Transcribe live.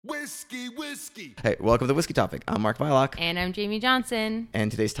Whiskey. Hey, welcome to the Whiskey Topic. I'm Mark Villalon. And I'm Jamie Johnson. And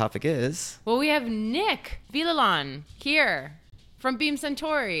today's topic is... Well, we have Nick Villalon here from Beam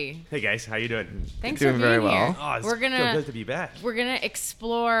Suntory. Hey guys, how you doing? Thanks Doing for being very well. here. Oh, it's so good to be back. We're gonna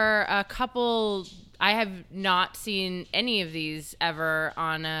explore a couple. I have not seen any of these ever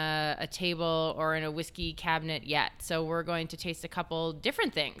on a table or in a whiskey cabinet yet. So we're going to taste a couple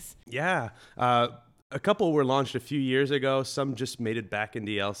different things. Yeah. A couple were launched a few years ago. Some just made it back in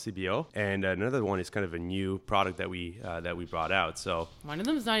the LCBO, and another one is kind of a new product that we brought out. So One of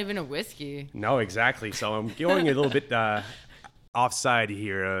them is not even a whiskey. no, exactly. So I'm going a little bit offside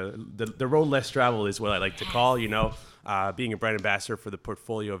here. The road less travel is what I like to call. Being a brand ambassador for the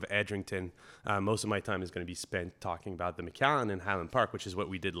portfolio of Edrington, most of my time is going to be spent talking about the Macallan and Highland Park, which is what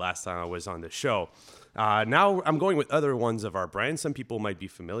we did last time I was on the show. Now I'm going with other ones of our brand. Some people might be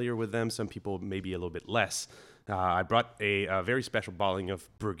familiar with them. Some people maybe a little bit less. I brought a very special bottling of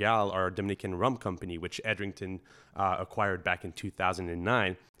Brugal, our Dominican rum company, which Edrington acquired back in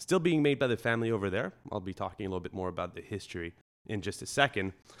 2009. Still being made by the family over there. I'll be talking a little bit more about the history in just a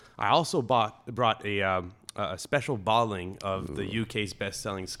second. I also brought a special bottling of the UK's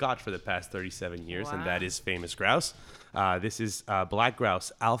best-selling Scotch for the past 37 years, and that is famous Grouse. This is Black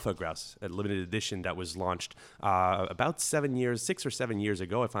Grouse, Alpha Grouse, a limited edition that was launched about 6 or 7 years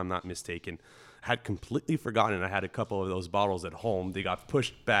ago, if I'm not mistaken. Had completely forgotten I had a couple of those bottles at home. They got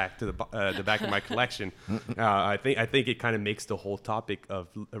pushed back to the back of my collection. I think it kind of makes the whole topic of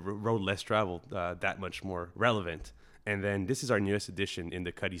road less travel that much more relevant. And then this is our newest addition in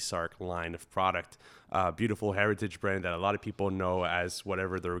the Cutty Sark line of product. Beautiful heritage brand that a lot of people know as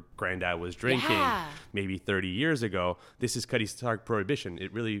whatever their granddad was drinking maybe 30 years ago. This is Cutty Sark Prohibition.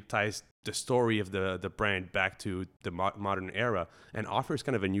 It really ties the story of the brand back to the modern era and offers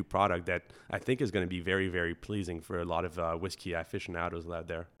kind of a new product that I think is going to be very, very pleasing for a lot of whiskey aficionados out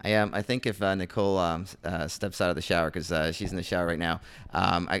there. I think if Nicole steps out of the shower, because she's in the shower right now,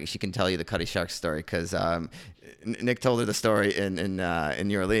 she can tell you the Cutty Sark story, because Nick told her the story in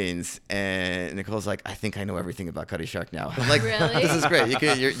New Orleans, and Nicole's like, I think I know everything about Cutty Sark now. I'm like, Really? This is great.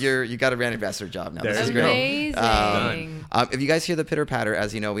 You got a brand ambassador job now. This is great. Amazing. If you guys hear the pitter patter,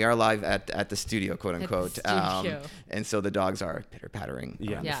 as you know, we are live at the studio, quote unquote. studio. And so the dogs are pitter pattering on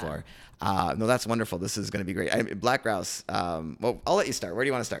the Yeah. floor. No, that's wonderful. This is going to be great. Black Grouse. Well, I'll let you start. Where do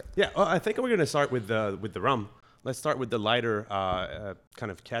you want to start? Yeah, well, I think we're going to start with the rum. Let's start with the lighter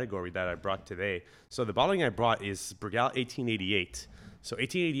kind of category that I brought today. So the bottling I brought is Brugal 1888. So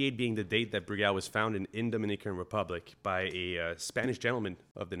 1888 being the date that Brugal was founded in Dominican Republic by a Spanish gentleman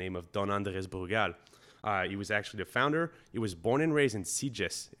of the name of Don Andres Brugal. He was actually the founder. He was born and raised in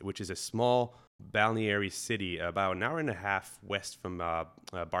Sitges, which is a small balneary city about an hour and a half west from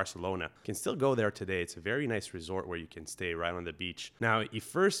Barcelona. You can still go there today. It's a very nice resort where you can stay right on the beach. Now, he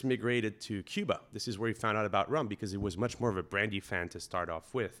first migrated to Cuba. This is where he found out about rum because he was much more of a brandy fan to start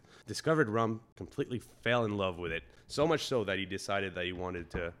off with. Discovered rum, completely fell in love with it. So much so that he decided that he wanted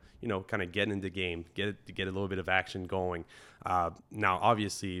to, kind of get in the game, get a little bit of action going. Now,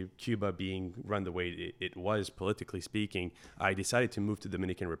 obviously, Cuba being run the way it was, politically speaking, I decided to move to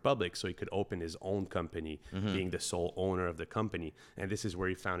Dominican Republic so he could open his own company, being the sole owner of the company. And this is where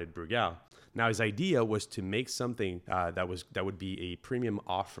he founded Brugal. Now, his idea was to make something that would be a premium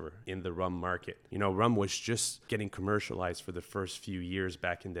offer in the rum market. Rum was just getting commercialized for the first few years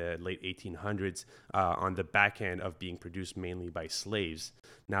back in the late 1800s on the back end of being produced mainly by slaves.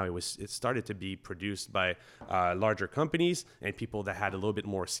 Now, it started to be produced by larger companies and people that had a little bit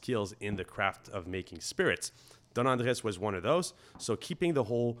more skills in the craft of making spirits. Don Andres was one of those. So keeping the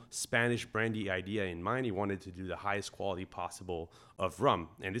whole Spanish brandy idea in mind, he wanted to do the highest quality possible of rum.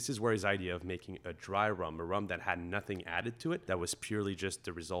 And this is where his idea of making a dry rum, a rum that had nothing added to it, that was purely just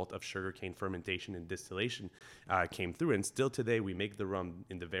the result of sugarcane fermentation and distillation, came through. And still today, we make the rum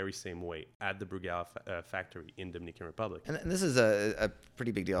in the very same way at the Brugal factory in Dominican Republic. And this is a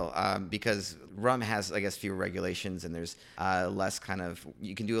pretty big deal because rum has, I guess, fewer regulations, and there's less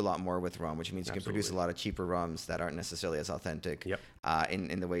you can do a lot more with rum, which means you can produce a lot of cheaper rums that aren't necessarily as authentic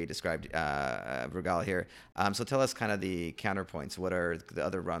in the way you described Brugal here. So tell us kind of the counterpoints. What are the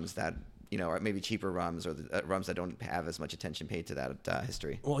other rums that or maybe cheaper rums or the rums that don't have as much attention paid to that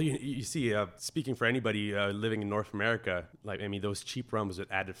history? Well, you see, speaking for anybody living in North America, those cheap rums with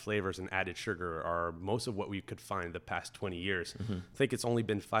added flavors and added sugar are most of what we could find the past 20 years. I think it's only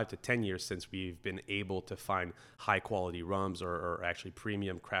been 5 to 10 years since we've been able to find high quality rums or actually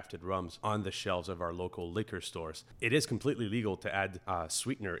premium crafted rums on the shelves of our local liquor stores. It is completely legal to add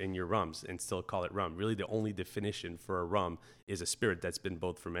sweetener in your rums and still call it rum. Really, the only definition for a rum is a spirit that's been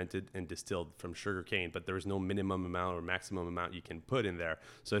both fermented and distilled distilled from sugarcane, but there is no minimum amount or maximum amount you can put in there.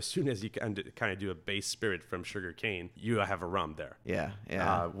 So as soon as you kind of do a base spirit from sugarcane, you have a rum there. Yeah.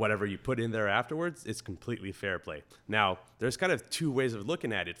 Whatever you put in there afterwards, it's completely fair play. Now, there's kind of two ways of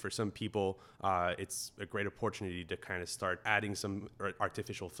looking at it. For some people, it's a great opportunity to kind of start adding some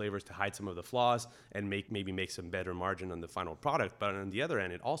artificial flavors to hide some of the flaws and maybe make some better margin on the final product. But on the other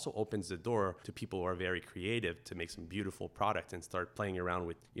end, it also opens the door to people who are very creative to make some beautiful product and start playing around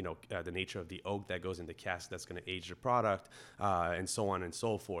with, the nature of the oak that goes in the cask that's going to age the product, and so on and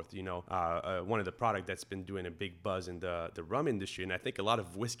so forth. One of the product that's been doing a big buzz in the rum industry, and I think a lot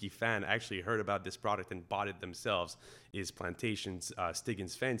of whiskey fan actually heard about this product and bought it themselves, is Plantation's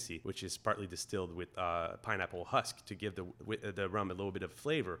Stiggin's Fancy, which is partly distilled with pineapple husk to give the rum a little bit of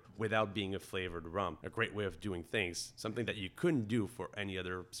flavor without being a flavored rum. A great way of doing things, something that you couldn't do for any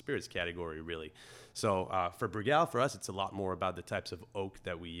other spirits category, really. So for Brugal, for us, it's a lot more about the types of oak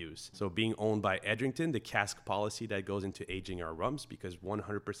that we use. So being owned by Edrington, the cask policy that goes into aging our rums, because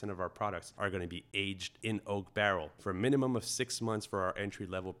 100% of our products are going to be aged in oak barrel for a minimum of 6 months for our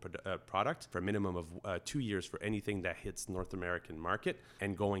entry-level product, for a minimum of 2 years for anything that hits North American market,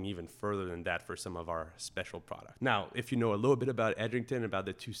 and going even further than that for some of our special products. Now, if you know a little bit about Edrington, about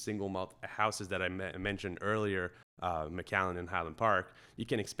the two single malt houses that I mentioned earlier, Macallan and Highland Park, you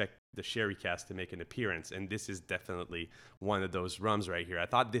can expect the sherry cask to make an appearance, and this is definitely one of those rums right here. I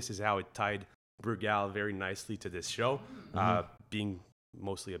thought this is how it tied Brugal very nicely to this show, being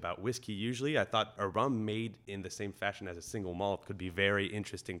mostly about whiskey usually. I thought a rum made in the same fashion as a single malt could be very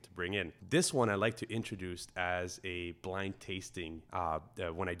interesting to bring in. This one I like to introduce as a blind tasting.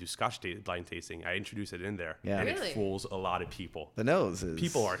 When I do Scotch blind tasting, I introduce it in there, and Really? it fools a lot of people. The nose is...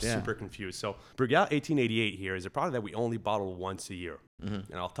 People are super confused. So Brugal 1888 here is a product that we only bottle once a year.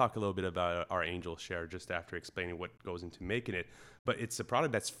 And I'll talk a little bit about our Angel Share just after explaining what goes into making it. But it's a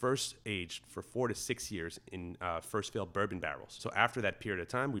product that's first aged for 4 to 6 years in first fill bourbon barrels. So after that period of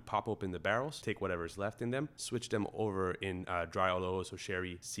time, we pop open the barrels, take whatever's left in them, switch them over in dry Oloroso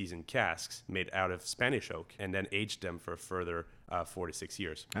sherry seasoned casks made out of Spanish oak, and then age them for a further 4 to 6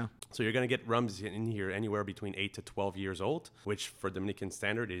 years. Oh. So you're going to get rums in here anywhere between 8 to 12 years old, which for Dominican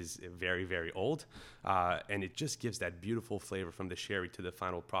standard is very, very old. And it just gives that beautiful flavor from the sherry to the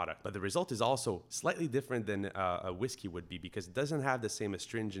final product. But the result is also slightly different than a whiskey would be, because it doesn't have the same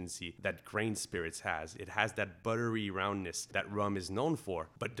astringency that grain spirits has. It has that buttery roundness that rum is known for,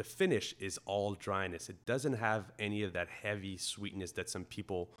 but the finish is all dryness. It doesn't have any of that heavy sweetness that some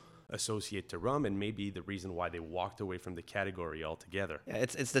people associate to rum, and maybe the reason why they walked away from the category altogether. Yeah,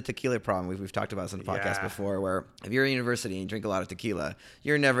 it's the tequila problem. We've talked about this on the podcast before, where if you're at university and you drink a lot of tequila,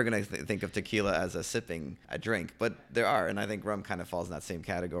 you're never going to think of tequila as a drink, but there are, and I think rum kind of falls in that same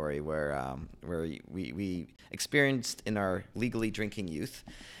category where we experienced in our legally drinking youth,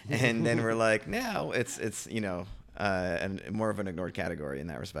 and then we're like, now it's and more of an ignored category in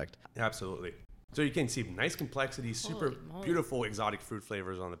that respect. Absolutely. So you can see nice complexity, super beautiful exotic fruit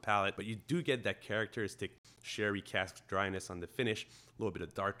flavors on the palate, but you do get that characteristic sherry cask dryness on the finish, a little bit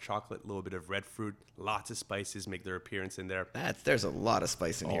of dark chocolate, a little bit of red fruit, lots of spices make their appearance in there. There's a lot of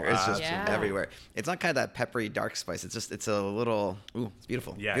spice in here. It's just everywhere. It's not kind of that peppery dark spice. It's a little, it's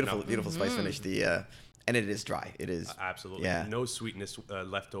beautiful. Yeah, beautiful spice finish. And it is dry. It is. Absolutely. Yeah. No sweetness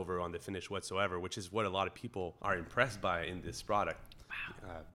left over on the finish whatsoever, which is what a lot of people are impressed by in this product.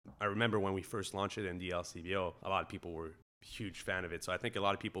 Wow. I remember when we first launched it in the LCBO, a lot of people were a huge fan of it. So I think a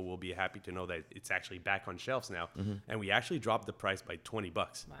lot of people will be happy to know that it's actually back on shelves now. And we actually dropped the price by $20.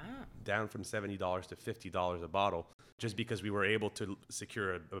 Wow. Down from $70 to $50 a bottle, just because we were able to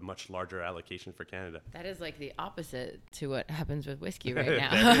secure a much larger allocation for Canada. That is like the opposite to what happens with whiskey right now.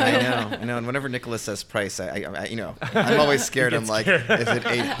 I know. And whenever Nicolas says price, I'm always scared. I'm like, is it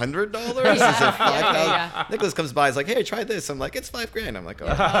 $800? Is it $5,000? Nicolas comes by, he's like, hey, try this. I'm like, it's $5,000. I'm like, oh.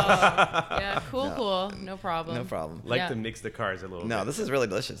 Yeah, cool. No problem. To mix the cars a little bit. No, this is really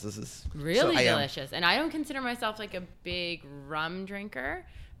delicious. This is really delicious. And I don't consider myself like a big rum drinker.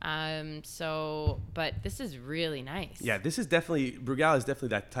 But this is really nice. Yeah, Brugal is definitely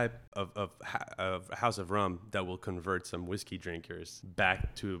that type of house of rum that will convert some whiskey drinkers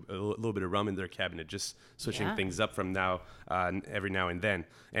back to a little bit of rum in their cabinet, just switching things up from every now and then.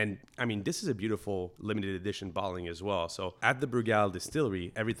 And I mean, this is a beautiful limited edition bottling as well. So at the Brugal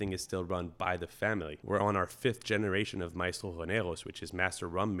distillery, everything is still run by the family. We're on our 5th generation of Maestro Roneros, which is master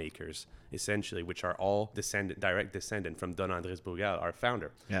rum makers, essentially, which are all direct descendant from Don Andrés Brugal, our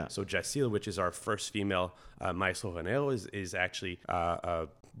founder. Yeah. So Jacille, which is our first female Maestro Renero, is actually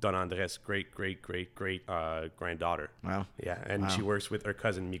Don Andres' great granddaughter. Wow. Yeah, and she works with her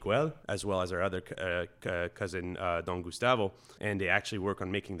cousin Miguel as well as her other cousin Don Gustavo, and they actually work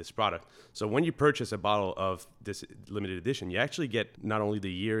on making this product. So when you purchase a bottle of this limited edition, you actually get not only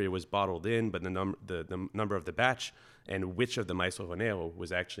the year it was bottled in, but the number of the batch and which of the Maestro Renero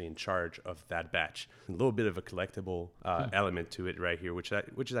was actually in charge of that batch. A little bit of a collectible element to it right here, which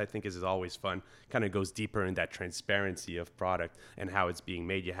I think is always fun. Kind of goes deeper in that transparency of product and how it's being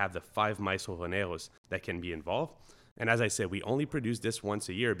made. You have the 5 Maestro Reneros that can be involved. And as I said, we only produce this once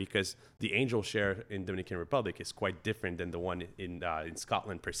a year because the angel share in Dominican Republic is quite different than the one in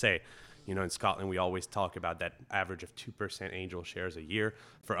Scotland per se. You know, in Scotland, we always talk about that average of 2% angel shares a year.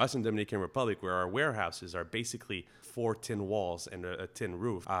 For us in Dominican Republic, where our warehouses are basically 4 tin walls and a tin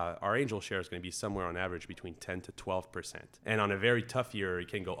roof, our angel share is going to be somewhere on average between 10 to 12%. And on a very tough year, it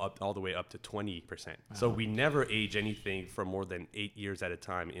can go up all the way up to 20%. Wow. So we never age anything for more than 8 years at a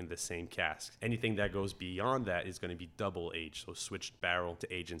time in the same cask. Anything that goes beyond that is going to be double aged, so switched barrel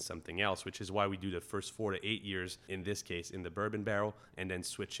to age in something else, which is why we do the first 4 to 8 years, in this case, in the bourbon barrel, and then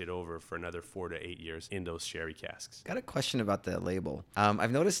switch it over for another 4 to 8 years in those sherry casks. Got a question about the label.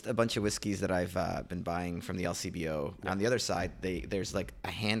 I've noticed a bunch of whiskeys that I've been buying from the LCBO. On the other side, there's like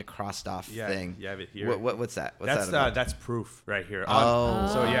a hand crossed off thing. You have it here. What's that? What's that? That's proof right here. Oh.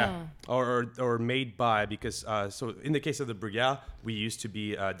 So yeah, or made by, because so in the case of the Brugal, we used to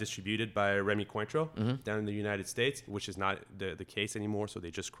be distributed by Remy Cointreau down in the United States, which is not the case anymore. So they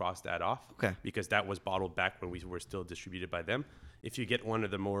just crossed that off. Okay. Because that was bottled back when we were still distributed by them. If you get one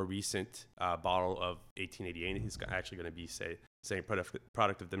of the more recent bottle of 1888, it's actually going to be same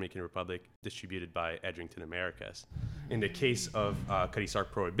product of the Dominican Republic, distributed by Edrington Americas. In the case of Cutty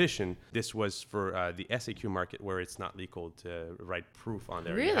Sark Prohibition, this was for the SAQ market, where it's not legal to write proof on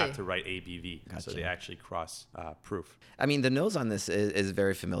there. Really? You have to write ABV. Gotcha. So they actually cross proof. I mean, the nose on this is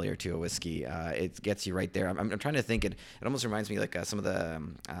very familiar to a whiskey. It gets you right there. I'm trying to think. It almost reminds me like some of the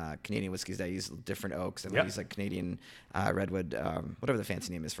Canadian whiskeys that use different oaks, and we use like Canadian redwood, whatever the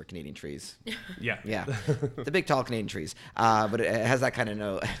fancy name is for Canadian trees. Yeah. The big tall Canadian trees. But it has that kind of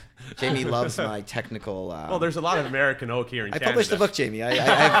note. Jamie loves my technical. Well, there's a lot of American oak here in Canada. I published the book, Jamie.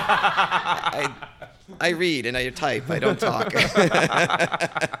 I read and I type. I don't talk.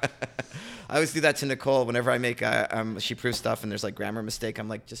 I always do that to Nicole whenever I make she proofs stuff and there's like grammar mistake. I'm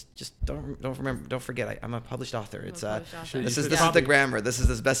like, just don't forget. I'm a published author. This is the grammar. This is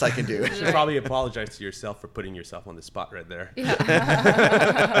as best I can do. You should probably apologize to yourself for putting yourself on the spot right there.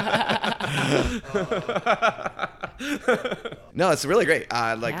 No, it's really great.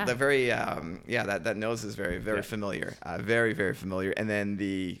 The very that nose is very familiar. Very, very familiar. And then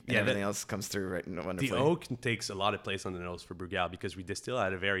everything else comes through right wonderfully. The oak takes a lot of place on the nose for Brugal because we distill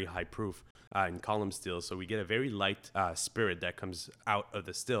at a very high proof in column still, so we get a very light spirit that comes out of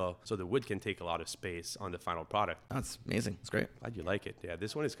the still, so the wood can take a lot of space on the final product. That's amazing. It's great. Glad you like it. Yeah,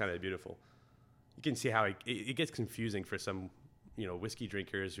 this one is kind of beautiful. You can see how it gets confusing for some whiskey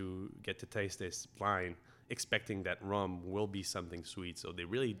drinkers who get to taste this wine expecting that rum will be something sweet, so they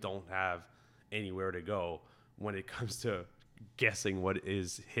really don't have anywhere to go when it comes to guessing what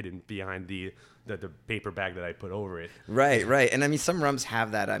is hidden behind the paper bag that I put over it. Right. And I mean, some rums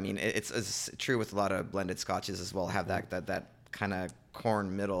have that. I mean, it's true with a lot of blended scotches as well, have that kind of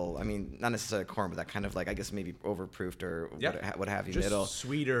corn middle. I mean, not necessarily corn, but that kind of like, I guess maybe overproofed or what have you, just middle.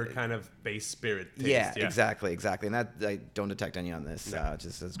 Sweeter kind of base spirit taste. Yeah, exactly. And that I don't detect any on this.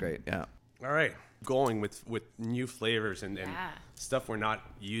 Just it's great. Yeah. All right. Going with new flavors and stuff we're not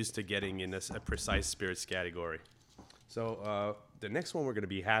used to getting in a precise spirits category. So the next one we're going to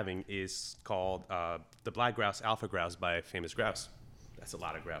be having is called the Black Grouse Alpha Grouse by Famous Grouse. That's a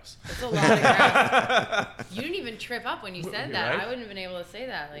lot of grouse. That's a lot of grouse. You didn't even trip up when you said that. Right? I wouldn't have been able to say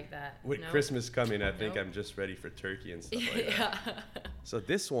that like that. With Christmas coming, I think I'm just ready for turkey and stuff like that. So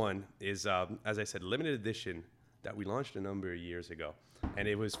this one is, as I said, limited edition that we launched a number of years ago. And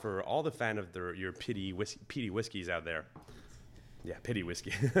it was for all the fan of your peaty whiskeys out there. Yeah, pity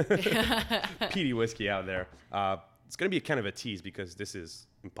whiskey. Peaty whiskey out there. It's going to be kind of a tease because this is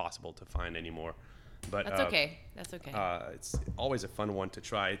impossible to find anymore. But That's okay. It's always a fun one to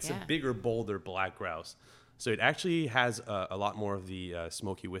try. It's a bigger, bolder black grouse. So it actually has a lot more of the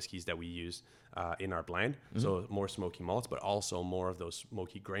smoky whiskeys that we use in our blend. Mm-hmm. So more smoky malts, but also more of those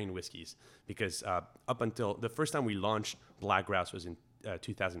smoky grain whiskeys. Because up until the first time we launched Black Grouse was in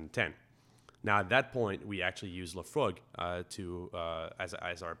 2010. Now at that point, we actually used Lafroig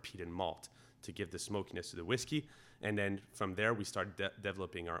as our peated malt to give the smokiness to the whiskey. And then from there, we started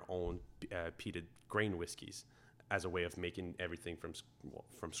developing our own peated grain whiskeys as a way of making everything from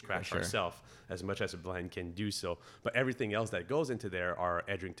scratch Sure. ourselves, as much as a blend can do so. But everything else that goes into there are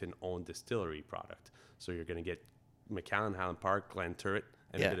Edrington owned distillery product. So you're going to get Macallan, Highland Park, Glen Turret,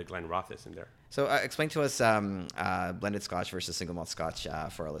 and a bit of Glenrothes in there. So explain to us blended Scotch versus single malt Scotch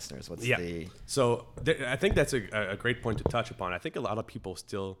for our listeners. So I think that's a great point to touch upon. I think a lot of people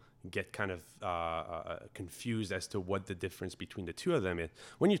still get kind of confused as to what the difference between the two of them is.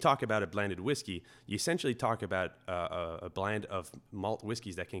 When you talk about a blended whiskey, you essentially talk about a blend of malt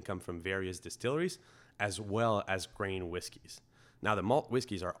whiskeys that can come from various distilleries as well as grain whiskeys. Now, the malt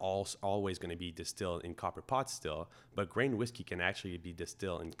whiskeys are always going to be distilled in copper pot still, but grain whiskey can actually be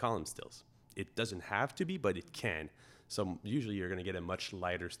distilled in column stills. It doesn't have to be, but it can. So usually you're going to get a much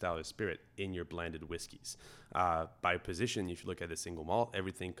lighter style of spirit in your blended whiskeys. By position, if you look at the single malt,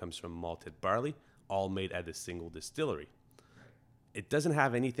 everything comes from malted barley, all made at a single distillery. It doesn't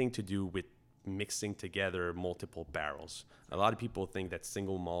have anything to do with mixing together multiple barrels. A lot of people think that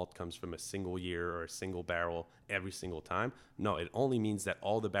single malt comes from a single year or a single barrel every single time. No, it only means that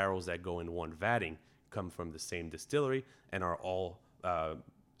all the barrels that go in one vatting come from the same distillery and are all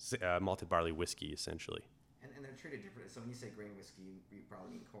malted barley whiskey, essentially. And they're treated differently. So when you say grain whiskey, you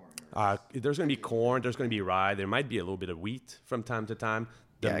probably mean corn. There's going to be corn. There's going to be rye. There might be a little bit of wheat from time to time.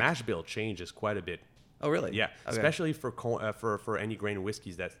 The mash bill changes quite a bit. Oh, really? Yeah, okay. Especially for any grain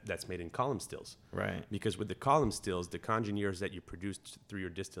whiskeys that's made in column stills. Right. Because with the column stills, the congeners that you produce through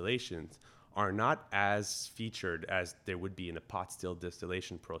your distillations are not as featured as they would be in a pot still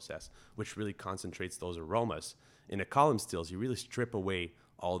distillation process, which really concentrates those aromas. In a column stills, you really strip away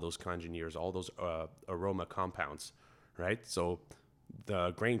all those congeners, all those aroma compounds, right? So the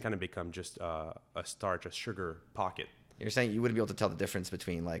grain kind of become just a starch, a sugar pocket. You're saying you wouldn't be able to tell the difference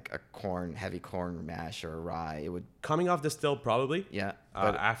between like a heavy corn mash or a rye. It would coming off the still probably. Yeah.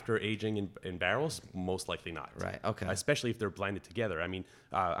 But after aging in barrels, most likely not. Right. Okay. Especially if they're blended together. I mean,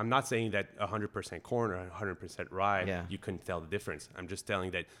 I'm not saying that 100% corn or 100% rye, you couldn't tell the difference. I'm just telling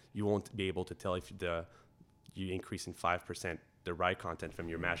that you won't be able to tell if you increase in 5% the rye content from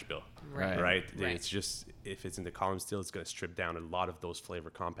your mash bill. Right. It's just if it's in the column still, it's going to strip down a lot of those flavor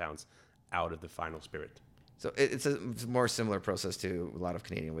compounds out of the final spirit. So it's a more similar process to a lot of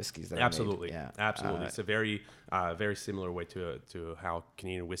Canadian whiskeys that absolutely, are made. Yeah, absolutely. It's a very, very similar way to how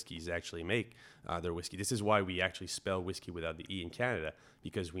Canadian whiskeys actually make their whiskey. This is why we actually spell whiskey without the E in Canada,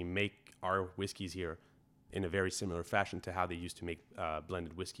 because we make our whiskeys here in a very similar fashion to how they used to make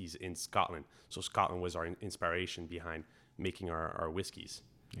blended whiskeys in Scotland. So Scotland was our inspiration behind making our whiskeys.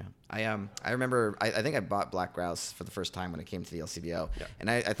 Yeah, I remember. I think I bought Black Grouse for the first time when it came to the LCBO,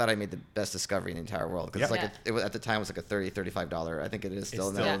 and I thought I made the best discovery in the entire world because it was at the time it was like a $35. I think it is still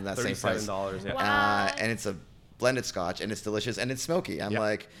in that same price. And it's a blended Scotch, and it's delicious, and it's smoky. I'm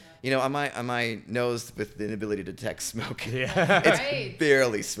like, on my nose with the inability to detect smoke, it's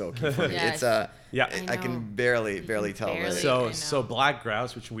barely smoky for me. It's I can barely tell. So Black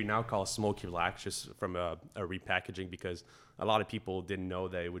Grouse, which we now call Smoky Black, just from a repackaging, because a lot of people didn't know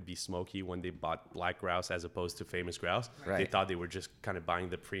that it would be smoky when they bought Black Grouse as opposed to Famous Grouse. Right. They thought they were just kind of buying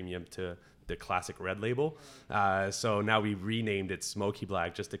the premium to the classic red label. So now we renamed it Smoky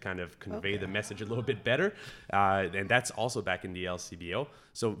Black just to kind of convey the message a little bit better. And that's also back in the LCBO.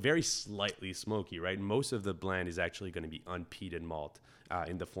 So very slightly smoky, right? Most of the blend is actually going to be unpeated malt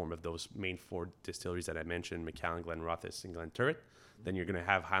in the form of those main four distilleries that I mentioned, Macallan, Glenrothes, and Glen Turret. Then you're going to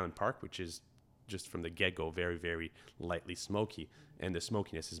have Highland Park, which is just from the get-go very, very lightly smoky. And the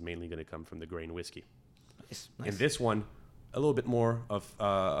smokiness is mainly going to come from the grain whiskey. Nice. And this one, a little bit more of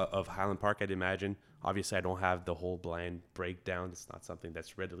Highland Park, I'd imagine. Obviously, I don't have the whole blend breakdown. It's not something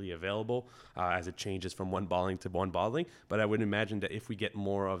that's readily available as it changes from one bottling to one bottling. But I would imagine that if we get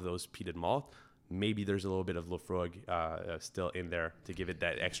more of those peated malt, maybe there's a little bit of Lafroig still in there to give it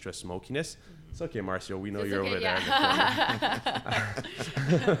that extra smokiness. It's okay, Marcio. We know you're over there in the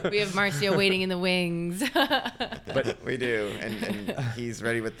corner. We have Marcio waiting in the wings. But we do, and he's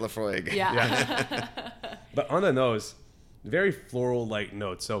ready with Lafroig. Yeah. But on the nose, very floral light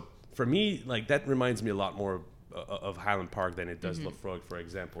note. So for me, like that reminds me a lot more of Highland Park than it does Lafroig, for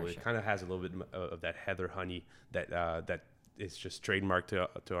example. It kind of has a little bit of that heather honey that is just trademarked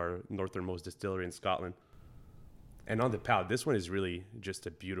to our northernmost distillery in Scotland. And on the palate, this one is really just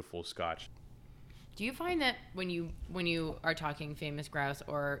a beautiful Scotch. Do you find that when you are talking Famous Grouse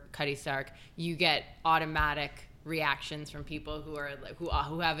or Cutty Sark, you get automatic reactions from people who are like,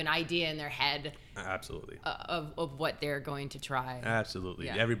 who have an idea in their head. Absolutely. Of what they're going to try. Absolutely.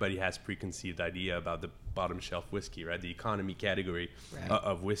 Yeah. Everybody has preconceived idea about the bottom shelf whiskey, right? The economy category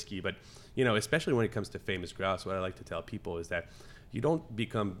of whiskey. But, you know, especially when it comes to famous grouse, what I like to tell people is that you don't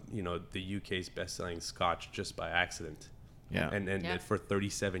become, you know, the UK's best-selling Scotch just by accident. Yeah. And for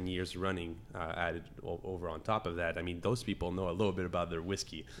 37 years running, added over on top of that, I mean, those people know a little bit about their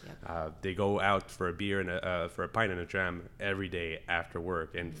whiskey. Yep. They go out for a beer and for a pint and a dram every day after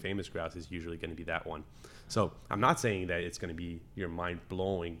work, and Famous Grouse is usually going to be that one. So I'm not saying that it's going to be your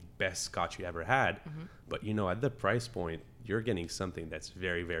mind-blowing best Scotch you ever had, but, you know, at the price point, you're getting something that's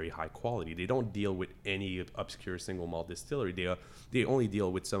very, very high quality. They don't deal with any obscure single malt distillery. They only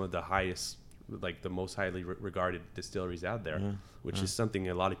deal with some of the highest, like the most highly regarded distilleries out there, which is something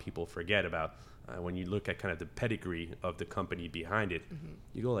a lot of people forget about. When you look at kind of the pedigree of the company behind it,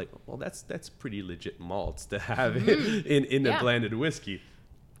 you go like, well, that's pretty legit malts to have in a blended whiskey.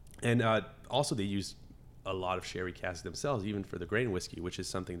 And also they use a lot of sherry casks themselves, even for the grain whiskey, which is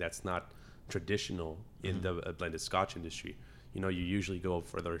something that's not traditional in the blended Scotch industry. You know, you usually go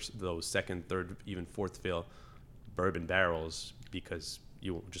for those second, third, even fourth fill bourbon barrels because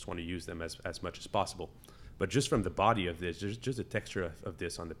you just want to use them as much as possible. But just from the body of this, just the texture of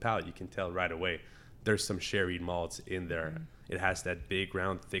this on the palate, you can tell right away there's some sherried malts in there. It has that big,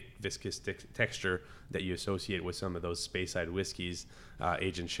 round, thick, viscous texture that you associate with some of those Speyside whiskeys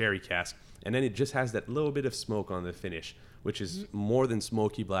aged in sherry cask. And then it just has that little bit of smoke on the finish, which is more than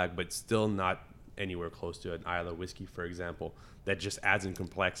smoky black, but still not anywhere close to an Islay whiskey, for example, that just adds in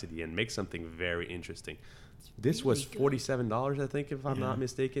complexity and makes something very interesting. This was $47, I think, if I'm not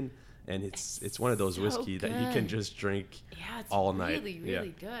mistaken. And it's one of those so whiskey that you can just drink all night.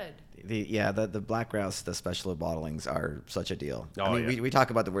 Really good. The Black Grouse, the special bottlings are such a deal. I mean, we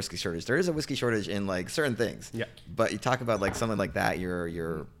talk about the whiskey shortage. There is a whiskey shortage in like certain things. Yeah. But you talk about like something like that,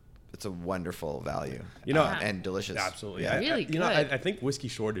 it's a wonderful value. You know, and delicious. Absolutely. Yeah. Really good. You know, I think whiskey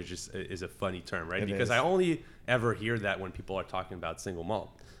shortage is a funny term, right? Because I only ever hear that when people are talking about single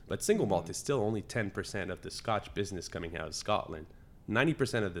malt. But single malt is still only 10% of the Scotch business coming out of Scotland.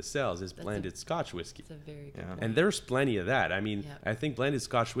 90% of the sales is blended Scotch whiskey. That's a very good point. And there's plenty of that. I mean, I think blended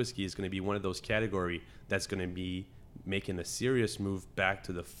Scotch whiskey is going to be one of those category that's going to be making a serious move back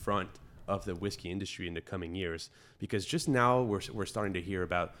to the front of the whiskey industry in the coming years. Because just now we're starting to hear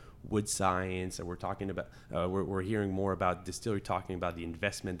about wood science, and we're talking about we're hearing more about distillery talking about the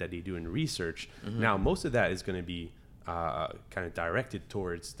investment that they do in research. Now, most of that is going to be kind of directed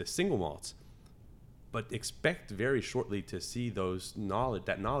towards the single malts. But expect very shortly to see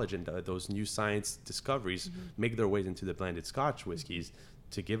that knowledge and those new science discoveries make their ways into the blended Scotch whiskeys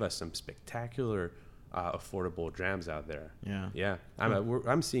to give us some spectacular, affordable drams out there. Yeah.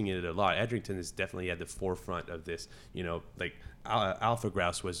 I'm seeing it a lot. Edrington is definitely at the forefront of this. You know, like Alpha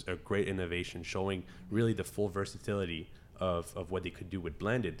Grouse was a great innovation, showing really the full versatility of what they could do with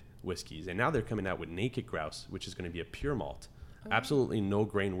blended whiskeys. And now they're coming out with Naked Grouse, which is going to be a pure malt. Absolutely no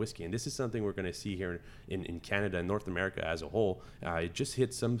grain whiskey, and this is something we're going to see here in Canada and North America as a whole. It just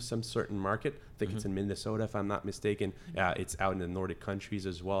hit some certain market. I think it's in Minnesota, if I'm not mistaken. It's out in the Nordic countries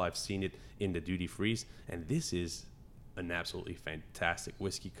as well. I've seen it in the duty frees, and this is an absolutely fantastic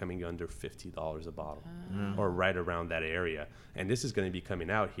whiskey coming under $50 a bottle, or right around that area. And this is going to be coming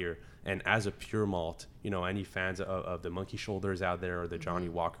out here. And as a pure malt, you know, any fans of the Monkey Shoulders out there or the Johnny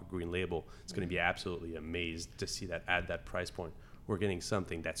Walker Green Label, it's going to be absolutely amazed to see that at that price point. We're getting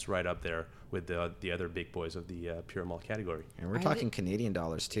something that's right up there with the other big boys of the pure malt category. And we're talking Canadian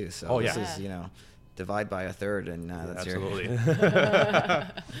dollars too. So this is, you know, divide by a third, and that's absolutely.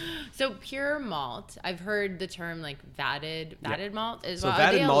 So pure malt, I've heard the term like vatted malt as well. So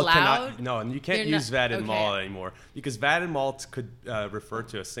vatted malt allowed? and you can't use vatted malt anymore, because vatted malt could refer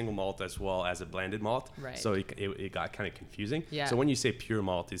to a single malt as well as a blended malt. Right. So it got kind of confusing. Yeah. So when you say pure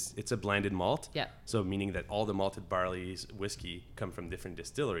malt, it's a blended malt. Yeah. So meaning that all the malted barley's whiskey come from different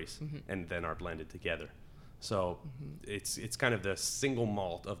distilleries and then are blended together. So it's kind of the single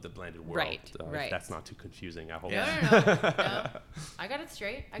malt of the blended world. Right. If that's not too confusing, I hope. No. I got it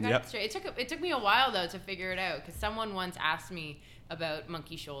straight. It took me a while though to figure it out, because someone once asked me about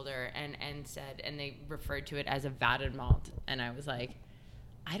Monkey Shoulder and they referred to it as a vatted malt, and I was like,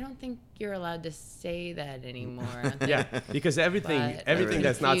 I don't think you're allowed to say that anymore. Because everything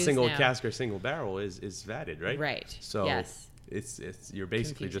that's not single cask or single barrel is vatted, right? Right. So yes. It's you're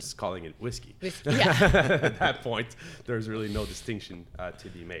basically just calling it whiskey. Yeah. At that point, there's really no distinction to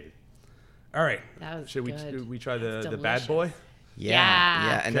be made. All right. That was Should good. we try the bad boy?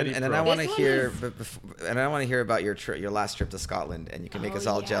 Yeah. And then I want to hear, and I want to hear about your last trip to Scotland, and you can make us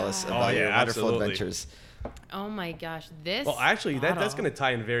all jealous about your wonderful adventures. Oh my gosh, this. Well, actually, that's going to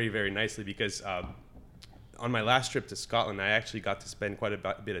tie in very, very nicely because on my last trip to Scotland, I actually got to spend quite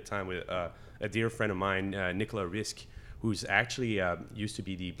a bit of time with a dear friend of mine, Nicolas Villalon, who's actually used to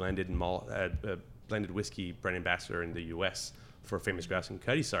be the blended whiskey brand ambassador in the U.S. for Famous Grouse and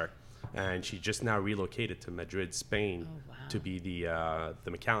Cutty Sark. And she just now relocated to Madrid, Spain, to be the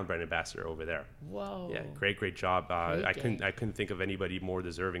Macallan brand ambassador over there. Whoa! Yeah, great job. I couldn't think of anybody more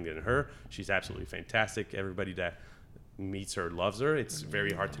deserving than her. She's absolutely fantastic. Everybody that meets her loves her. It's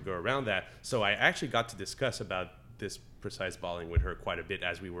very hard to go around that. So I actually got to discuss about this precise bottling with her quite a bit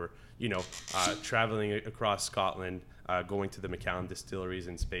as we were, traveling across Scotland. Going to the Macallan distilleries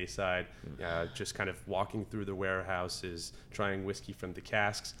in Speyside, just kind of walking through the warehouses, trying whiskey from the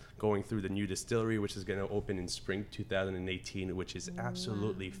casks, going through the new distillery, which is going to open in spring 2018, which is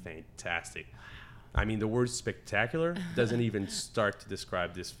absolutely fantastic. I mean, the word spectacular doesn't even start to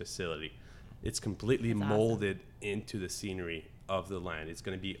describe this facility. It's completely molded into the scenery of the land. It's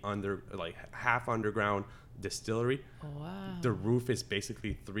going to be half underground distillery. Wow. The roof is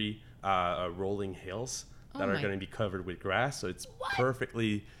basically 3 rolling hills that are going to be covered with grass, so it's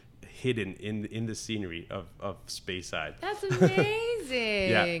perfectly hidden in the scenery of Speyside. That's amazing.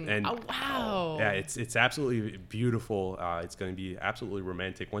 Yeah, and wow. Yeah, it's absolutely beautiful. It's going to be absolutely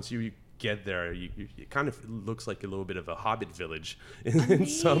romantic. Once you get there, it kind of looks like a little bit of a hobbit village in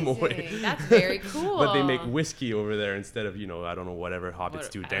some way. That's very cool. But they make whiskey over there instead of, I don't know, whatever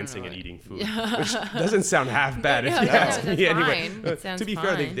hobbits do, dancing and eating food, which doesn't sound half bad if you ask me. Anyway, to be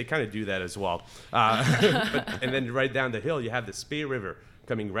fair, they kind of do that as well. And then right down the hill, you have the Spey River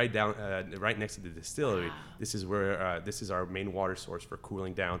coming right down, right next to the distillery. Wow. This is where this is our main water source for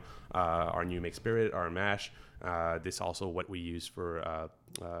cooling down our new make spirit, our mash. This also what we use for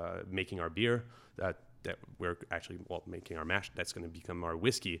making our beer. That we're actually making our mash. That's going to become our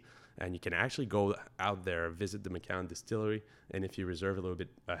whiskey. And you can actually go out there, visit the Macallan distillery, and if you reserve a little bit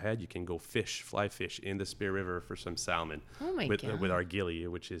ahead, you can go fly fish in the Spey River for some salmon. Oh my God. With our gilly,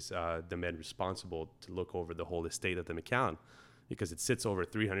 which is the men responsible to look over the whole estate of the Macallan, because it sits over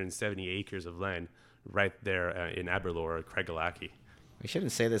 370 acres of land right there in Aberlour, Craiglachie. We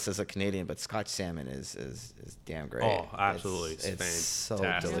shouldn't say this as a Canadian, but Scotch salmon is damn great. Oh, absolutely. It's so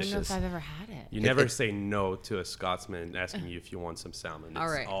fantastic. delicious. I don't know if I've ever had it. You never say no to a Scotsman asking you if you want some salmon. All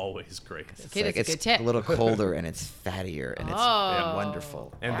right. It's always great. Okay, that's a good tip. A little colder and it's fattier and it's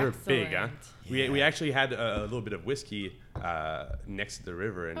wonderful. And they're big, huh? Yeah. We actually had a little bit of whiskey next to the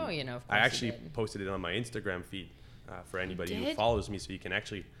river. And of course I actually posted it on my Instagram feed for anybody who follows me, so you can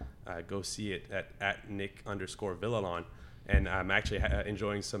actually go see it at Nick_Villalon. And I'm actually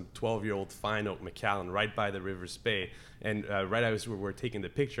enjoying some 12-year-old fine oak Macallan right by the River Spey. And right as we were taking the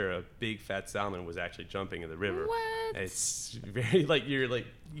picture, a big fat salmon was actually jumping in the river. What? It's very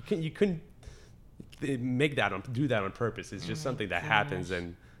you couldn't do that on purpose. It's just something that happens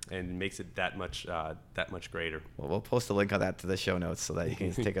and makes it that much greater. Well, we'll post a link on that to the show notes so that you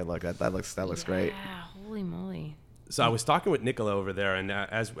can take a look. That looks great. Yeah, holy moly. So I was talking with Nicola over there, and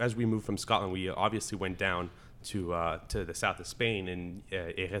as we moved from Scotland, we obviously went down to the south of Spain in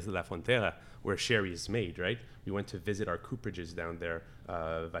Jerez de la Frontera, where sherry is made, right? We went to visit our cooperages down there,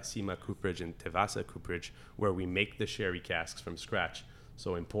 Vasima Cooperage and Tevasa Cooperage, where we make the sherry casks from scratch.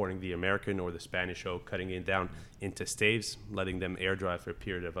 So importing the American or the Spanish oak, cutting it down into staves, letting them air dry for a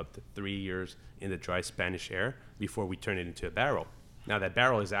period of up to 3 years in the dry Spanish air before we turn it into a barrel. Now that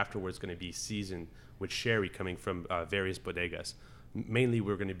barrel is afterwards going to be seasoned with sherry coming from various bodegas. Mainly,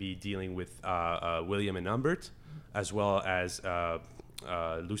 we're going to be dealing with William and Humbert, as well as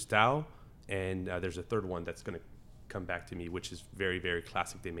Lustau, and there's a third one that's going to come back to me, which is very, very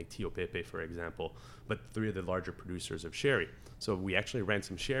classic. They make Tio Pepe, for example, but 3 of the larger producers of sherry. So we actually ran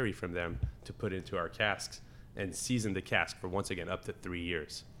some sherry from them to put into our casks and season the cask for, once again, up to 3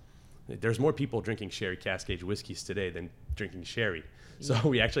 years. There's more people drinking sherry cask-aged whiskeys today than drinking sherry. So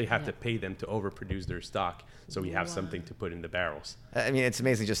we actually have to pay them to overproduce their stock so we have something to put in the barrels. I mean, it's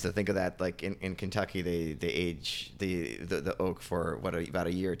amazing just to think of that. Like in Kentucky, they age the oak for about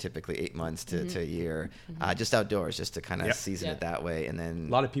a year, typically 8 months to a year, just outdoors, just to kind of season it that way. And then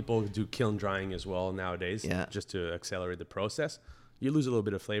a lot of people do kiln drying as well nowadays, just to accelerate the process. You lose a little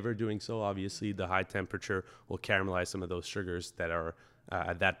bit of flavor doing so. Obviously, the high temperature will caramelize some of those sugars that are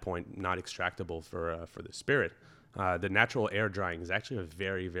at that point not extractable for the spirit. The natural air drying is actually a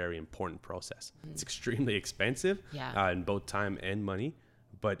very, very important process. It's extremely expensive in both time and money,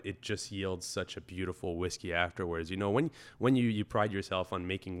 but it just yields such a beautiful whiskey afterwards. You know, when you pride yourself on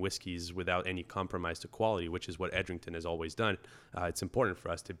making whiskeys without any compromise to quality, which is what Edrington has always done, it's important for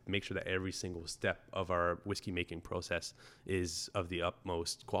us to make sure that every single step of our whiskey making process is of the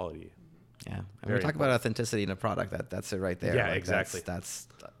utmost quality. Yeah, and we talk about authenticity in a product. That's it right there. Yeah, like exactly. That's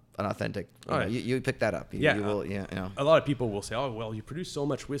an authentic. Right. You pick that up. Yeah, you will, you know. A lot of people will say, "Oh, well, you produce so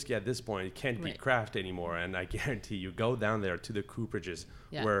much whiskey at this point, it can't be Right. craft anymore." And I guarantee you, go down there to the cooperages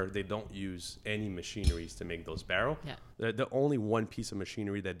where they don't use any machineries to make those barrel. Yeah. The only one piece of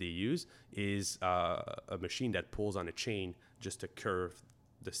machinery that they use is a machine that pulls on a chain just to curve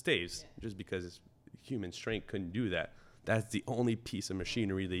the staves, just because human strength couldn't do that. That's the only piece of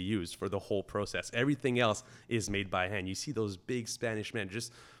machinery they use for the whole process. Everything else is made by hand. You see those big Spanish men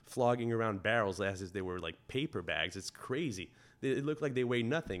just flogging around barrels as if they were like paper bags. It's crazy. It looked like they weigh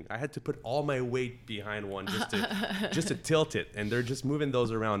nothing. I had to put all my weight behind one just to tilt it. And they're just moving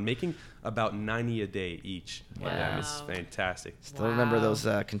those around, making about 90 a day each. Wow. It's fantastic. Still remember those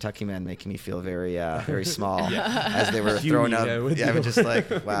Kentucky men making me feel very very small as they were thrown up. I was just like,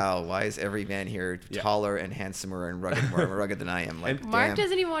 wow, why is every man here taller and handsomer and more rugged than I am? Like, Mark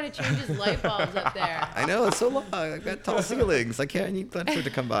doesn't even want to change his light bulbs up there. I know, it's so long. I've got tall ceilings. I need Glenford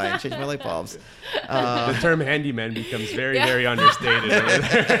to come by and change my light bulbs. The term handyman becomes very understated over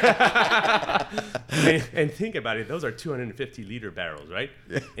there. and think about it, those are 250 liter barrels, right?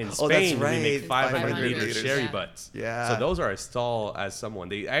 In Spain, they make 500 liter sherry butts. Yeah. So those are as tall as someone.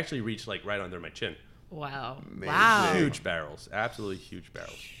 They actually reach like right under my chin. Wow. Amazing. Wow. Huge barrels, absolutely huge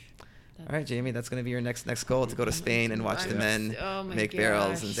barrels. All right, Jamie, that's going to be your next goal, to go to Spain and watch the men make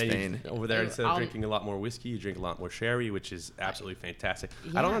barrels in Then Spain. over there, instead of drinking a lot more whiskey, you drink a lot more sherry, which is absolutely fantastic.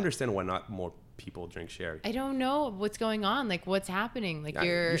 I don't understand why not more people drink sherry. I don't know what's going on. Like, what's happening? Like,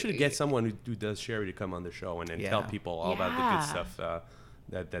 you should get someone who does sherry to come on the show and then tell people all about the good stuff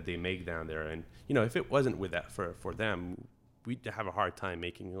that they make down there. And you know, if it wasn't with that for them, we'd have a hard time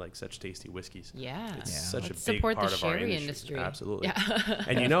making like such tasty whiskeys. It's such Let's a big support part the of our sherry industry. industry. Absolutely. Yeah.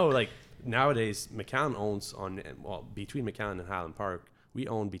 And you know, like nowadays, Macallan owns between Macallan and Highland Park, we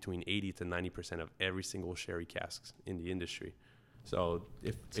own between 80 to 90% of every single sherry casks in the industry. So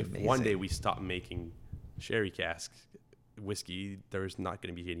if one day we stop making sherry casks whiskey, there's not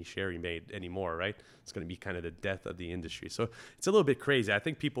going to be any sherry made anymore, right? It's going to be kind of the death of the industry. So it's a little bit crazy. I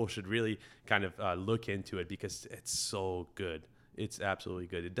think people should really kind of look into it because it's so good. It's absolutely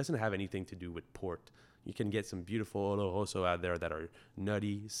good. It doesn't have anything to do with port. You can get some beautiful Oloroso out there that are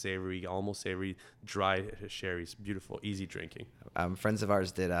nutty, savory, almost savory, dry sherries. Beautiful, easy drinking. Friends of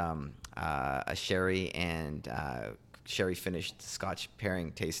ours did a sherry and sherry finished Scotch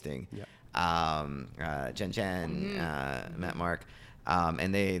pairing tasting. Jen, Matt, Mark,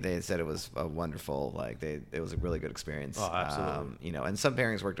 and they said it was a wonderful, it was a really good experience. Oh, absolutely. You know, and some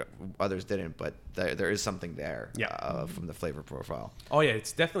pairings worked, others didn't, but there is something there from the flavor profile. Oh yeah,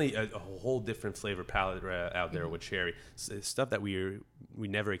 it's definitely a whole different flavor palette out there with sherry. Stuff that we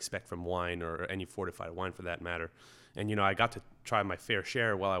never expect from wine or any fortified wine for that matter. And you know, I got to try my fair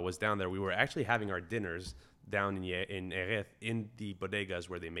share while I was down there. We were actually having our dinners down in Jerez, in the bodegas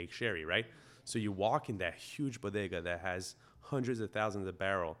where they make sherry, right? So you walk in that huge bodega that has hundreds of thousands of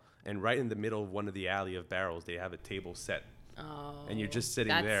barrel, and right in the middle of one of the alley of barrels, they have a table set. And you're just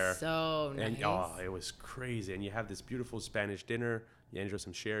sitting there. That's so nice. And it was crazy. And you have this beautiful Spanish dinner. You enjoy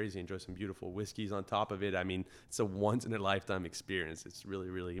some sherries. You enjoy some beautiful whiskeys on top of it. I mean, it's a once-in-a-lifetime experience. It's really,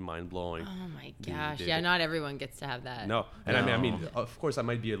 really mind-blowing. Oh, my gosh. Yeah, not everyone gets to have that. No. And I mean, of course, I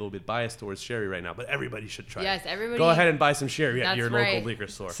might be a little bit biased towards sherry right now, but everybody should try it. Yes, everybody. Go ahead and buy some sherry at your right. local liquor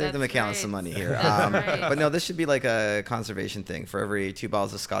store. Save the Macallan some money here. Right. But no, this should be like a conservation thing. For every 2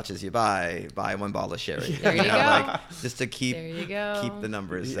 bottles of scotches you buy 1 bottle of sherry. There you go. Like, just to keep keep the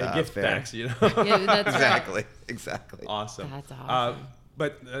numbers gift fair. packs, you know. Yeah, that's Exactly. Awesome. That's awesome.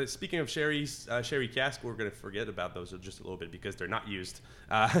 But speaking of sherries, sherry cask, we're going to forget about those just a little bit because they're not used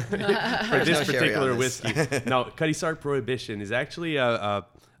for this no particular on this. whiskey. Now, Cutty Sark Prohibition is actually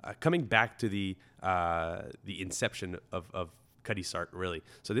coming back to the inception of Cutty Sark, really.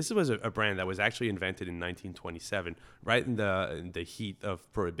 So this was a brand that was actually invented in 1927, right in the heat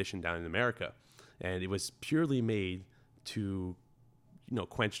of Prohibition down in America, and it was purely made to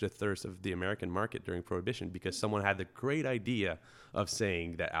quench the thirst of the American market during Prohibition because someone had the great idea of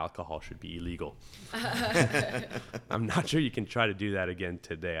saying that alcohol should be illegal. I'm not sure you can try to do that again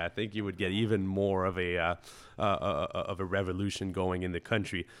today. I think you would get even more of a revolution going in the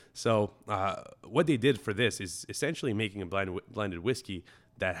country. So what they did for this is essentially making a blended whiskey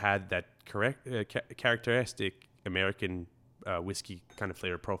that had that characteristic American whiskey kind of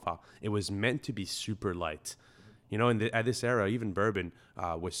flavor profile. It was meant to be super light. At this era, even bourbon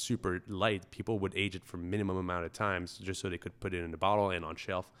was super light. People would age it for minimum amount of times just so they could put it in a bottle and on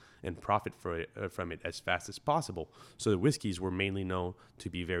shelf and profit from it as fast as possible. So the whiskeys were mainly known to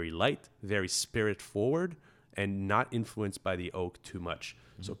be very light, very spirit forward, and not influenced by the oak too much.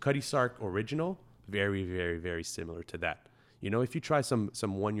 So Cutty Sark Original, very, very, very similar to that. If you try some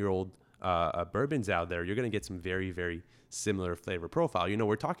 1-year-old bourbons out there, you're going to get some very, very similar flavor profile.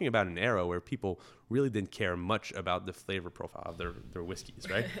 We're talking about an era where people really didn't care much about the flavor profile of their whiskeys,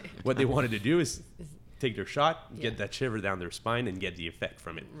 right? What they wanted to do is take their shot, get that shiver down their spine, and get the effect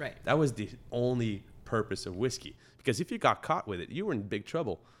from it. Right. That was the only purpose of whiskey. Because if you got caught with it, you were in big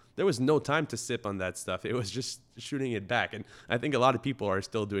trouble. There was no time to sip on that stuff. It was just shooting it back. And I think a lot of people are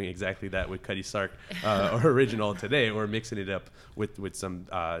still doing exactly that with Cutty Sark Original today, or mixing it up with some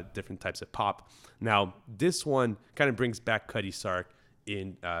different types of pop. Now, this one kind of brings back Cutty Sark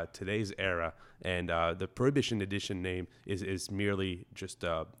in today's era. And the Prohibition Edition name is merely just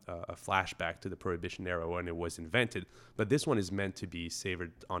a flashback to the Prohibition era when it was invented. But this one is meant to be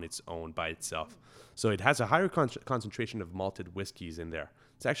savored on its own by itself. So it has a higher concentration of malted whiskeys in there.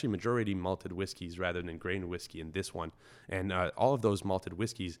 It's actually majority malted whiskeys rather than grain whiskey in this one. And all of those malted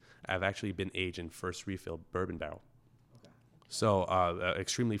whiskeys have actually been aged in first refill bourbon barrel. So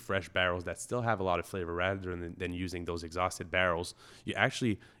extremely fresh barrels that still have a lot of flavor rather than using those exhausted barrels. You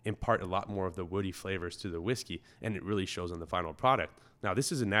actually impart a lot more of the woody flavors to the whiskey, and it really shows on the final product. Now,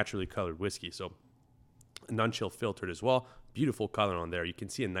 this is a naturally colored whiskey, so non-chill filtered as well. Beautiful color on there. You can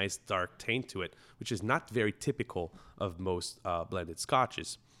see a nice dark taint to it, which is not very typical of most blended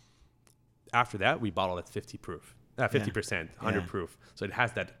scotches. After that, we bottle at 50 proof. 50%, 100 proof. So it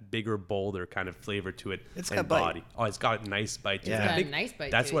has that bigger, bolder kind of flavor to it. It's got body. Bite. Oh, it's got a nice bite to it. It's I got think a nice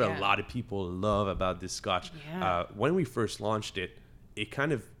bite that's too, what yeah. a lot of people love about this scotch. Yeah. When we first launched it, it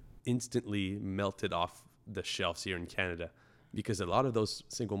kind of instantly melted off the shelves here in Canada because a lot of those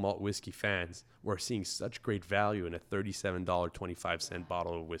single malt whiskey fans were seeing such great value in a $37.25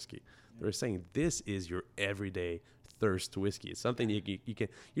 bottle of whiskey. They were saying, this is your everyday thirst whiskey. It's something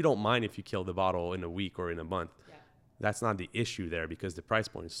you don't mind if you kill the bottle in a week or in a month. Yeah. That's not the issue there because the price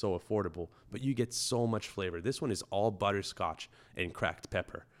point is so affordable, but you get so much flavor. This one is all butterscotch and cracked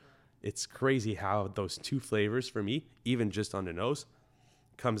pepper. It's crazy how those two flavors for me, even just on the nose,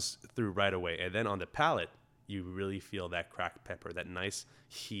 comes through right away. And then on the palate, you really feel that cracked pepper, that nice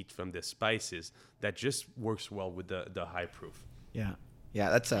heat from the spices that just works well with the high proof. Yeah. Yeah,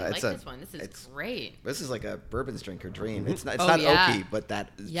 that's I like this one. This is great. This is like a bourbon's drinker dream. Mm-hmm. It's not oaky, but that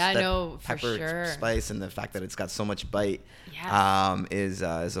for pepper sure. spice and the fact that it's got so much bite is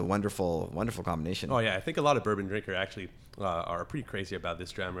a wonderful combination. Oh yeah, I think a lot of bourbon drinkers actually are pretty crazy about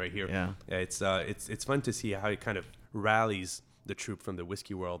this dram right here. Yeah, it's fun to see how it kind of rallies the troop from the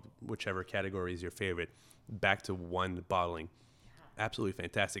whiskey world, whichever category is your favorite, back to one bottling. Absolutely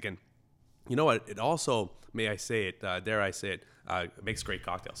fantastic. And you know what? It also, may I say it, dare I say it, makes great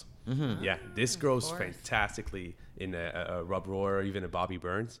cocktails. Mm-hmm. Yeah, this grows fantastically in a Rob Roy or even a Bobby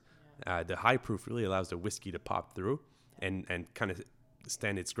Burns. The high proof really allows the whiskey to pop through and kind of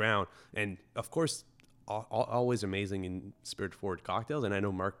stand its ground. And of course, always amazing in spirit forward cocktails. And I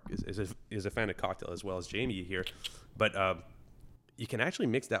know Mark is a fan of cocktail as well as Jamie here, but you can actually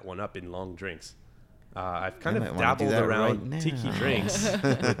mix that one up in long drinks. I've kind of dabbled around tiki drinks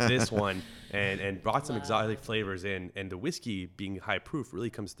with this one and brought some exotic flavors in, and the whiskey being high proof really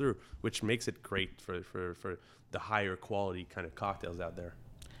comes through, which makes it great for the higher quality kind of cocktails out there.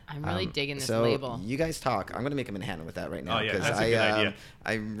 I'm really digging this so label. You guys talk. I'm going to make a Manhattan with that right now. Oh, yeah, that's a good idea.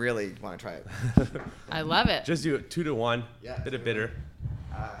 I really want to try it. I love it. Just do it 2-to-1, bit of bitter.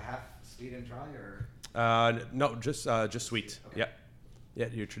 Half sweet and dry, or? No, just sweet. Okay. Yeah. Yeah,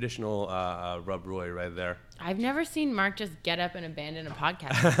 your traditional Rob Roy right there. I've never seen Mark just get up and abandon a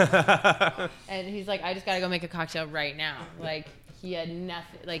podcast. And he's like, I just got to go make a cocktail right now. Like, he had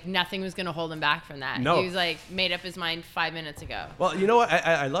nothing was going to hold him back from that. No. He was like, made up his mind 5 minutes ago. Well, you know what?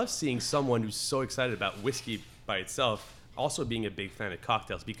 I love seeing someone who's so excited about whiskey by itself also being a big fan of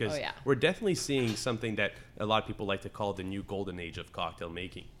cocktails, because we're definitely seeing something that a lot of people like to call the new golden age of cocktail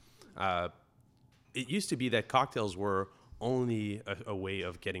making. It used to be that cocktails were only a way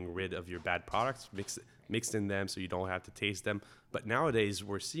of getting rid of your bad products, mixed in them so you don't have to taste them. But nowadays,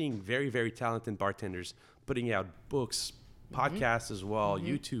 we're seeing very, very talented bartenders putting out books, podcasts as well,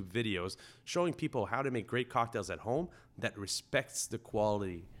 YouTube videos, showing people how to make great cocktails at home that respects the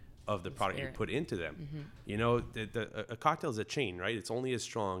quality of the product you put into them. You know, a cocktail is a chain, right? It's only as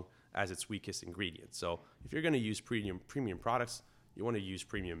strong as its weakest ingredient. So if you're going to use premium products, you want to use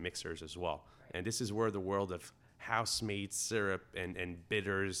premium mixers as well. And this is where the world of house-made syrup and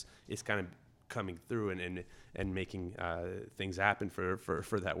bitters is kind of coming through and making things happen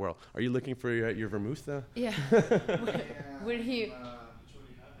for that world. Are you looking for your vermouth? Yeah. What do you?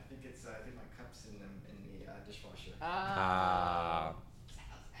 I think my cup's in the dishwasher.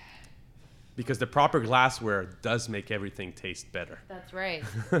 Because the proper glassware does make everything taste better. That's right.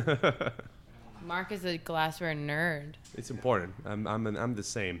 Mark is a glassware nerd. It's important. I'm the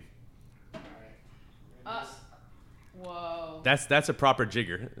same. Whoa. That's a proper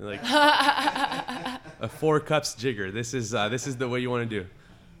jigger, like a 4 cups jigger. This is the way you want to do.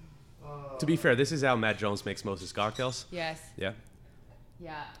 To be fair, this is how Matt Jones makes most of his cocktails. Yes. Yeah.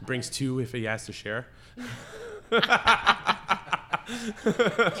 Yeah. Brings 2 if he has to share. Can't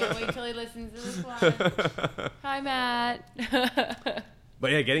wait till he listens to this one. Hi, Matt.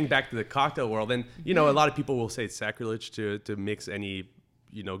 But yeah, getting back to the cocktail world, and a lot of people will say it's sacrilege to mix any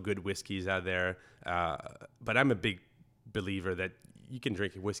good whiskeys out there. But I'm a big believer that you can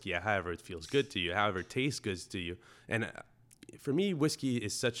drink whiskey however it feels good to you, however it tastes good to you. And for me, whiskey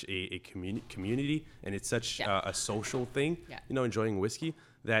is such a community, and it's such a social thing, enjoying whiskey,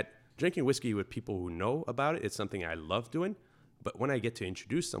 that drinking whiskey with people who know about it, it's something I love doing. But when I get to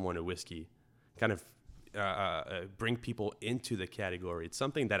introduce someone to whiskey, kind of bring people into the category, it's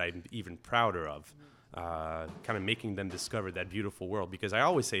something that I'm even prouder of. Kind of making them discover that beautiful world, because I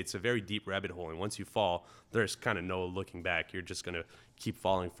always say it's a very deep rabbit hole, and once you fall, there's kind of no looking back. You're just going to keep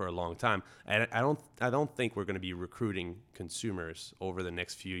falling for a long time. And I don't think we're going to be recruiting consumers over the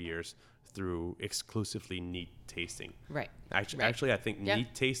next few years through exclusively neat tasting. Right. Actually, I think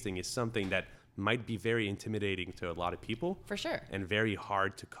neat tasting is something that might be very intimidating to a lot of people. For sure. And very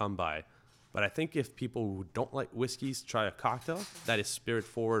hard to come by. But I think if people who don't like whiskeys try a cocktail that is spirit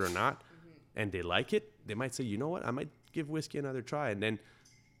forward or not, and they like it, they might say, you know what, I might give whiskey another try, and then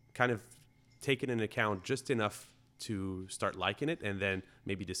kind of take it into account just enough to start liking it, and then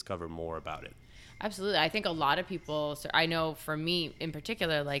maybe discover more about it. Absolutely. I think a lot of people, so I know for me in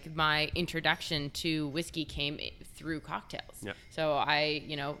particular, like my introduction to whiskey came through cocktails. Yep. So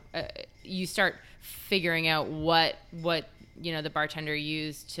you start figuring out what the bartender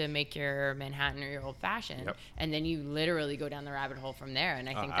used to make your Manhattan or your Old Fashioned. Yep. And then you literally go down the rabbit hole from there. And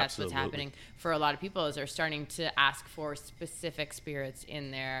I think that's what's happening for a lot of people, is they're starting to ask for specific spirits in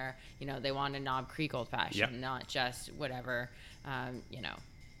their, they want a Knob Creek Old Fashioned, not just whatever,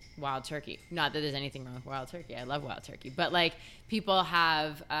 Wild Turkey. Not that there's anything wrong with Wild Turkey. I love Wild Turkey. But like people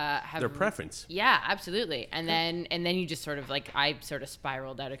have their preference. Yeah, absolutely. And then you just sort of I sort of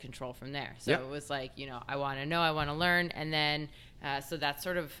spiraled out of control from there. So it was like, I want to know, I want to learn. And then so that's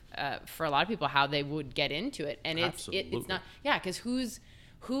sort of for a lot of people how they would get into it. And it's not, because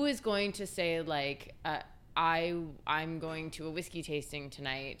who is going to say like, I'm going to a whiskey tasting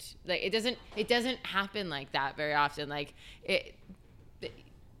tonight. Like it doesn't happen like that very often. Like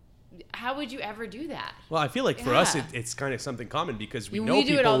how would you ever do that? Well, I feel like for us, it's kind of something common, because we know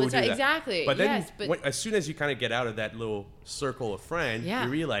people do it all the who time. do that. Exactly. But then as soon as you kind of get out of that little circle of friends, you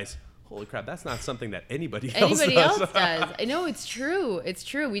realize, holy crap, that's not something that anybody else does. I know, it's true. It's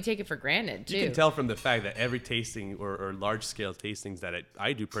true. We take it for granted, too. You can tell from the fact that every tasting or large-scale tastings that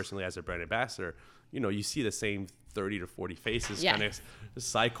I do personally as a brand ambassador, you see the same 30 to 40 faces kind of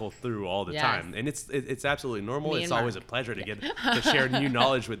cycle through all the time. And it's absolutely normal. It's always a pleasure to get to share new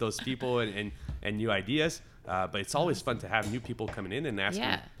knowledge with those people and new ideas. But it's always fun to have new people coming in and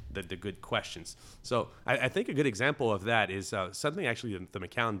asking the good questions. So I think a good example of that is something actually the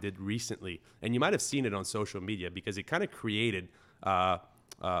Macallan did recently. And you might have seen it on social media, because it kind of created a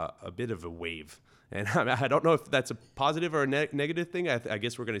bit of a wave. And I don't know if that's a positive or a negative thing. I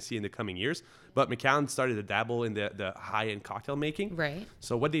guess we're going to see in the coming years. But Macallan started to dabble in the high-end cocktail making. Right.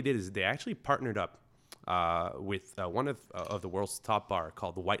 So what they did is they actually partnered up with one of the world's top bar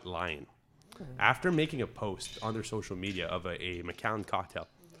called the White Lion. After making a post on their social media of a Macallan cocktail,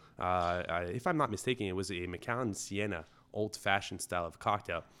 if I'm not mistaken, it was a Macallan Sienna old-fashioned style of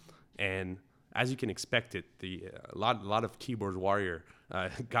cocktail. And as you can expect it, a lot of keyboard warrior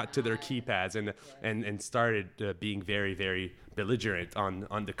got to their keypads and started being very, very belligerent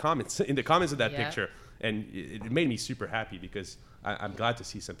on the comments in the comments of that picture, and it made me super happy, because I'm glad to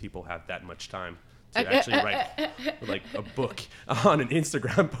see some people have that much time to actually write like a book on an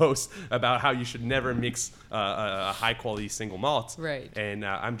Instagram post about how you should never mix a high quality single malt. Right. And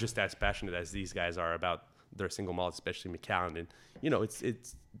I'm just as passionate as these guys are about their single malt, especially Macallan. And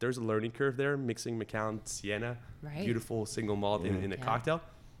it's there's a learning curve there, mixing Macallan Sienna, beautiful single malt in a cocktail.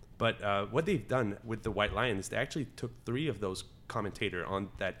 But what they've done with the White Lion is they actually took 3 of those commentators on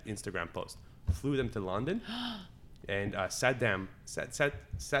that Instagram post, flew them to London, and sat them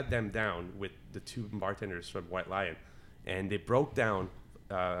down with the 2 bartenders from White Lion, and they broke down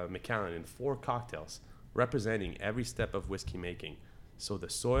Macallan in 4 cocktails, representing every step of whiskey making. So the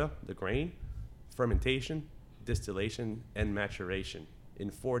soil, the grain, fermentation, distillation, and maturation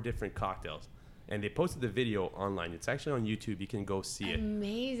in 4 different cocktails. And they posted the video online. It's actually on YouTube. You can go see it.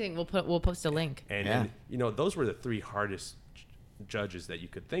 Amazing. We'll post a link. And you know, those were the 3 hardest judges that you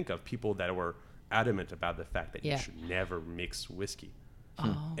could think of, people that were adamant about the fact that you should never mix whiskey.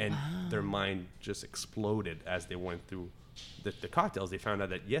 And their mind just exploded as they went through the cocktails. They found out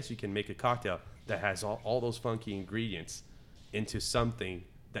that, yes, you can make a cocktail that has all those funky ingredients into something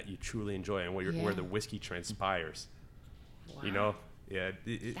that you truly enjoy and where the whiskey transpires. Wow. You know?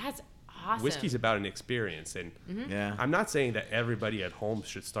 That's awesome. Whiskey's about an experience, and I'm not saying that everybody at home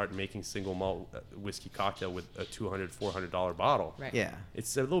should start making single malt whiskey cocktail with a $200, $400 bottle. Right. Yeah.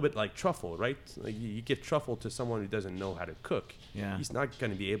 It's a little bit like truffle, right? Like you give truffle to someone who doesn't know how to cook. Yeah. He's not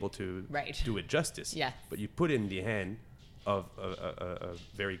going to be able to do it justice. Yeah. But you put it in the hand of a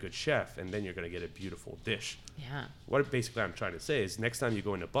very good chef, and then you're going to get a beautiful dish. Yeah. What basically I'm trying to say is, next time you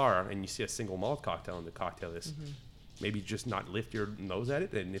go in a bar and you see a single malt cocktail on the cocktail list, maybe just not lift your nose at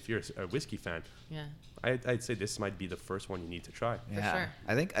it. And if you're a whiskey fan, I'd say this might be the first one you need to try. For sure.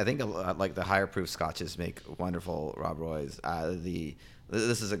 I think a lot, like the higher proof scotches make wonderful Rob Roys.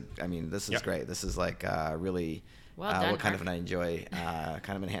 This is great. This is like really well done, what kind Mark. of an I enjoy,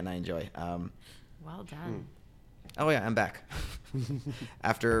 kind of a hand I enjoy. Well done. Oh yeah, I'm back.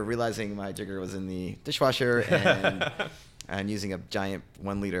 After realizing my jigger was in the dishwasher and using a giant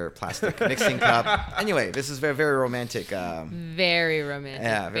 1-liter plastic mixing cup. Anyway, this is very, very romantic. Very romantic.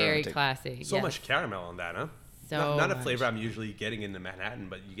 Yeah, very very romantic. classy. So much caramel on that, huh? So not a much. flavor I'm usually getting in the Manhattan,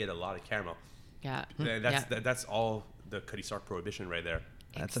 but you get a lot of caramel. Yeah. That's all the Cutty Sark Prohibition right there.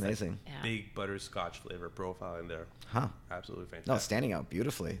 That's amazing. Yeah. Big butterscotch flavor profile in there. Huh. Absolutely fantastic. No, it's standing out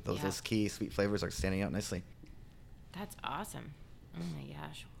beautifully. Those key sweet flavors are standing out nicely. That's awesome. Oh my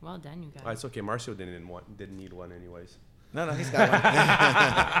gosh. Well done, you guys. Oh, it's okay. Marcio didn't need one anyways. No, he's got one.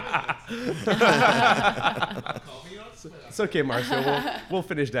 It's okay, Marcio. We'll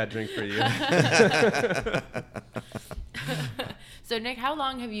finish that drink for you. So, Nick, how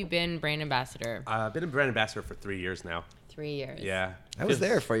long have you been brand ambassador? I've been a brand ambassador for 3 years now. 3 years. Yeah. I was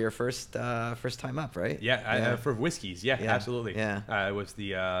there for your first time up, right? Yeah, for whiskeys. Yeah, absolutely. Yeah. It was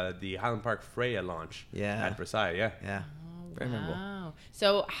the Highland Park Freya launch at Versailles. Yeah. Yeah. Very memorable. Wow.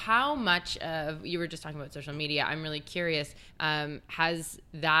 So how much of, you were just talking about social media, I'm really curious, has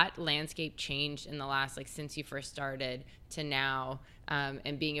that landscape changed in the last, like, since you first started to now,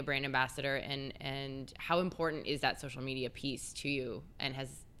 and being a brand ambassador, and how important is that social media piece to you? And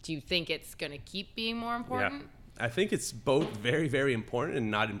do you think it's going to keep being more important? Yeah. I think it's both very, very important and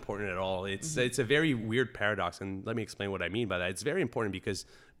not important at all. It's a very weird paradox, and let me explain what I mean by that. It's very important because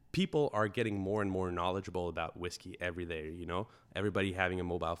people are getting more and more knowledgeable about whiskey every day. You know, everybody having a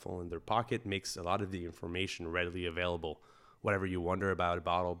mobile phone in their pocket makes a lot of the information readily available. Whatever you wonder about a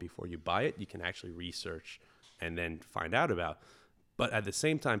bottle before you buy it, you can actually research and then find out about. But at the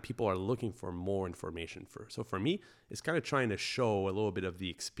same time, people are looking for more information. So for me, it's kind of trying to show a little bit of the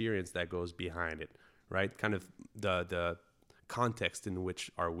experience that goes behind it, right? Kind of the context in which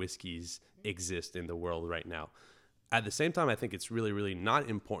our whiskeys exist in the world right now. At the same time, I think it's really, really not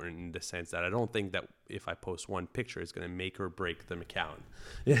important in the sense that I don't think that if I post one picture, it's going to make or break the Macallan.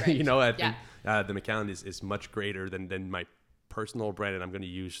 Right. You know, I think the Macallan is much greater than my personal brand, and I'm going to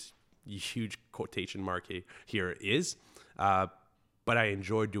use a huge quotation mark here is. But I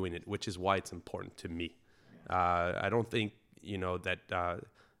enjoy doing it, which is why it's important to me. I don't think, you know, that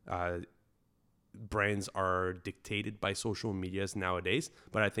brands are dictated by social medias nowadays,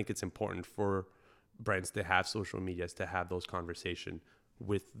 but I think it's important for brands to have social medias, to have those conversations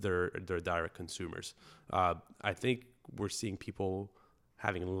with their direct consumers. I think we're seeing people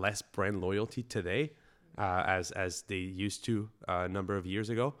having less brand loyalty today as they used to a number of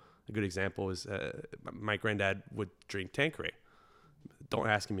years ago. A good example is my granddad would drink Tanqueray. Don't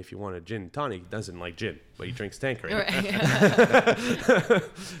ask him if he wanted gin and tonic. He doesn't like gin, but he drinks Tanqueray. Right.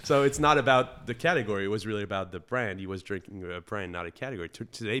 So it's not about the category. It was really about the brand. He was drinking a brand, not a category.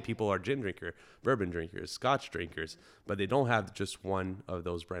 Today, people are gin drinkers, bourbon drinkers, Scotch drinkers, but they don't have just one of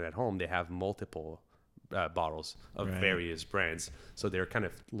those brands at home. They have multiple bottles of various brands. So they're kind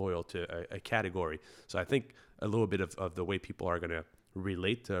of loyal to a category. So I think a little bit of the way people are going to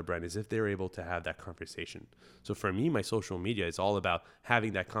relate to a brand is if they're able to have that conversation. So for me, my social media is all about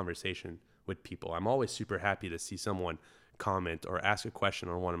having that conversation with people. I'm always super happy to see someone comment or ask a question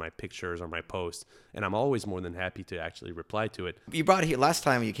on one of my pictures or my posts, and I'm always more than happy to actually reply to it. You brought here last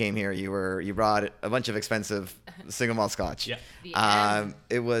time you came here. You brought a bunch of expensive single malt Scotch. Yeah. The M.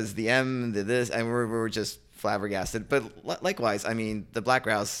 It was the M, the this, and we were just flabbergasted. But likewise, I mean, the Black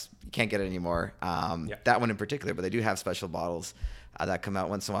Grouse, you can't get it anymore. That one in particular, but they do have special bottles that come out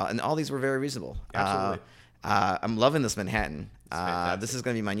once in a while. And all these were very reasonable. Absolutely. I'm loving this Manhattan. This is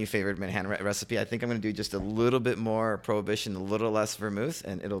going to be my new favorite Manhattan recipe. I think I'm going to do just a little bit more Prohibition, a little less vermouth,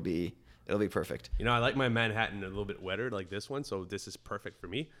 and it'll be perfect. You know, I like my Manhattan a little bit wetter like this one, so this is perfect for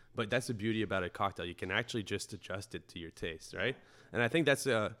me. But that's the beauty about a cocktail. You can actually just adjust it to your taste, right? And I think that's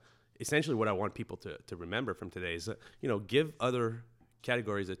essentially what I want people to remember from today is, give other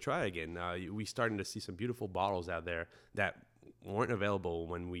categories a try again. We starting to see some beautiful bottles out there that weren't available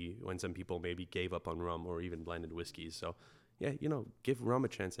when some people maybe gave up on rum or even blended whiskeys. So yeah, give rum a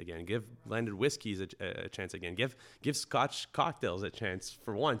chance again. Give blended whiskeys a chance again. Give Scotch cocktails a chance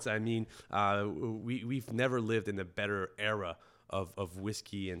for once. I mean, we've never lived in a better era of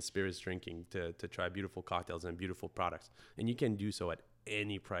whiskey and spirits drinking to try beautiful cocktails and beautiful products. And you can do so at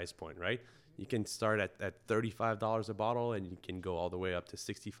any price point, right? You can start at $35 a bottle, and you can go all the way up to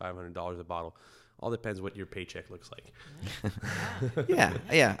 $6,500 a bottle. All depends what your paycheck looks like.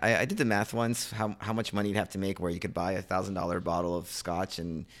 Yeah. I did the math once, how much money you'd have to make where you could buy $1,000 bottle of Scotch,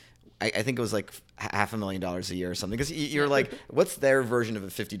 and I think it was like $500,000 a year or something. Because you're like, what's their version of a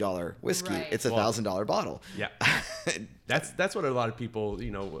 $50 whiskey? Right. It's $1,000 bottle. Yeah. That's what a lot of people,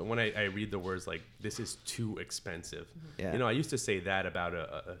 when I read the words like, this is too expensive. Yeah. I used to say that about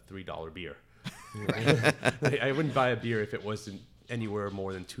a $3 beer. Right. I wouldn't buy a beer if it wasn't anywhere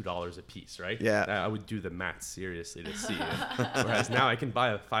more than $2 a piece, right? Yeah. I would do the math seriously to see it. Whereas now I can buy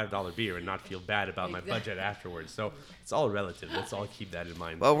a $5 beer and not feel bad about my budget afterwards. So it's all relative. Let's all keep that in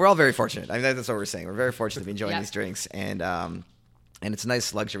mind. Well, we're all very fortunate. I mean, that's what we're saying. We're very fortunate to be enjoying these drinks, and it's a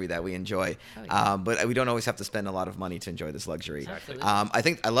nice luxury that we enjoy. But we don't always have to spend a lot of money to enjoy this luxury. I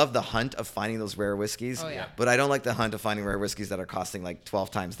think I love the hunt of finding those rare whiskeys, but I don't like the hunt of finding rare whiskeys that are costing like 12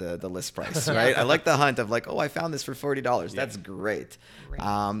 times the list price, right? I like the hunt of like, I found this for $40. That's great.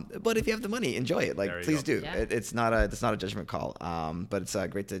 But if you have the money, enjoy it. Like, please do. Yeah. It's not a judgment call. But it's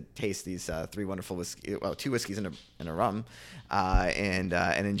great to taste these three wonderful two whiskeys and a rum, and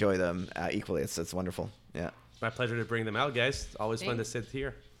enjoy them equally. It's wonderful. Yeah. My pleasure to bring them out, guys. Always fun to sit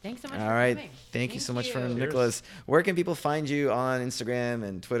here. Thanks so much. All right. Thank you so much for Nicolas. Where can people find you on Instagram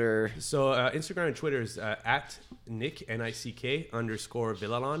and Twitter? So Instagram and Twitter is at Nick, Nick _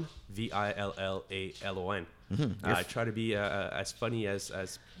 Villalon, Villalon. I try to be as funny as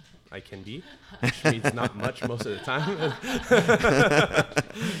I can be, which means not much most of the time.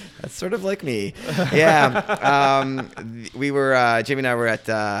 That's sort of like me. Yeah. We were, Jamie and I were at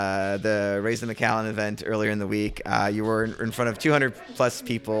the Raise the Macallan event earlier in the week. You were in front of 200 plus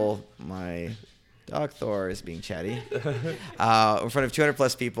people. My dog Thor is being chatty. In front of 200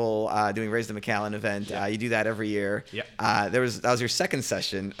 plus people doing Raise the Macallan event. You do that every year. Yeah. That was your second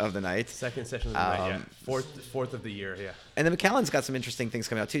session of the night. Second session of the night, yeah. Fourth of the year, yeah. And the Macallan's got some interesting things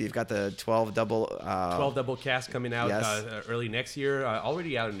coming out too. You've got the 12 double 12 double cask coming out early next year.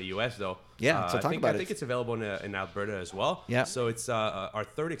 Already out in the U.S. though. Yeah, so talk about it. I think it's available in Alberta as well. Yeah. So it's our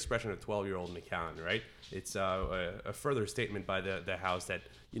third expression of 12-year-old Macallan, right? It's a further statement by the house that,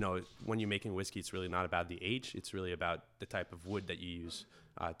 when you're making whiskey, it's really not about the age. It's really about the type of wood that you use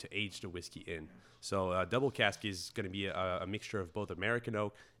to age the whiskey in. So double cask is going to be a mixture of both American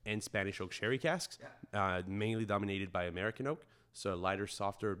oak and Spanish oak sherry casks, mainly dominated by American oak. So a lighter,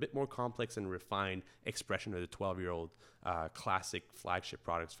 softer, a bit more complex and refined expression of the 12-year-old classic flagship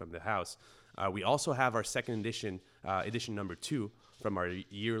products from the house. We also have our second edition number 2 from our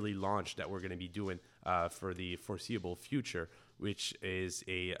yearly launch that we're going to be doing for the foreseeable future, which is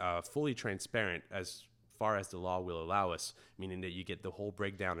a fully transparent as far as the law will allow us, meaning that you get the whole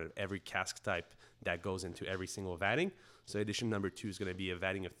breakdown of every cask type that goes into every single vatting. So edition number 2 is going to be a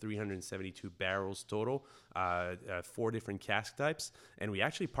vatting of 372 barrels total, 4 different cask types. And we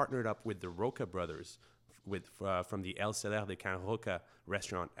actually partnered up with the Roca brothers from the El Celler de Can Roca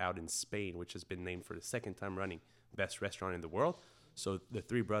restaurant out in Spain, which has been named for the second time running best restaurant in the world. So the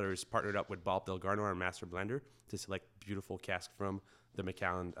 3 brothers partnered up with Bob Delgarno, our master blender, to select beautiful cask from the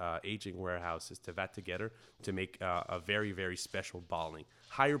Macallan aging warehouses to vat together to make a very, very special bottling.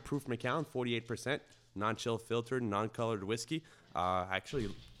 Higher proof Macallan, 48%, non-chill filtered, non-colored whiskey. I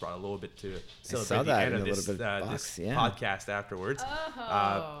actually brought a little bit to celebrate the end of this podcast afterwards.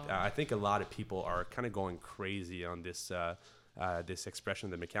 I think a lot of people are kind of going crazy on this expression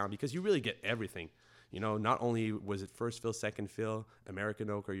of the Macallan because you really get everything. Not only was it first fill, second fill, American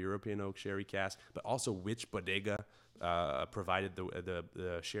oak or European oak sherry cask, but also which bodega provided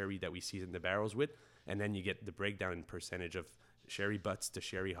the sherry that we season the barrels with. And then you get the breakdown in percentage of sherry butts to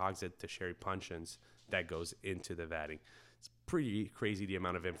sherry hogshead to sherry puncheons that goes into the vatting. It's pretty crazy the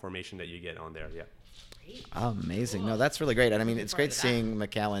amount of information that you get on there, yeah. Amazing. No, that's really great. And I mean, it's great seeing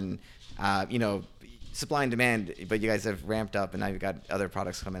Macallan, supply and demand, but you guys have ramped up and now you've got other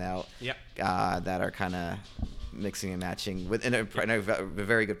products coming out that are kind of mixing and matching within a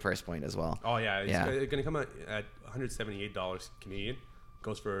very good price point as well. Oh, yeah. It's going to come out at $178 Canadian.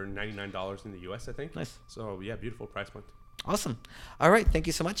 Goes for $99 in the US, I think. Nice. So, yeah, beautiful price point. Awesome. All right. Thank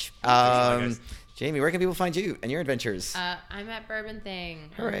you so much. Jamie, where can people find you and your adventures? I'm at Bourbon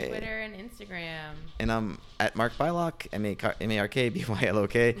Thing on Twitter and Instagram. And I'm at Mark Bylok,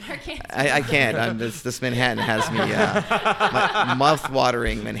 MARKBYLOK. I can't. This Manhattan has me. My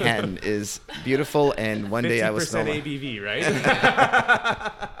mouth-watering Manhattan is beautiful, and one day I will smell 50% ABV, right?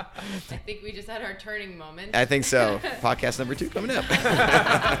 I think we just had our turning moment. I think so. Podcast number 2 coming up.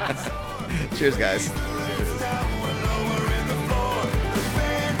 Cheers, guys.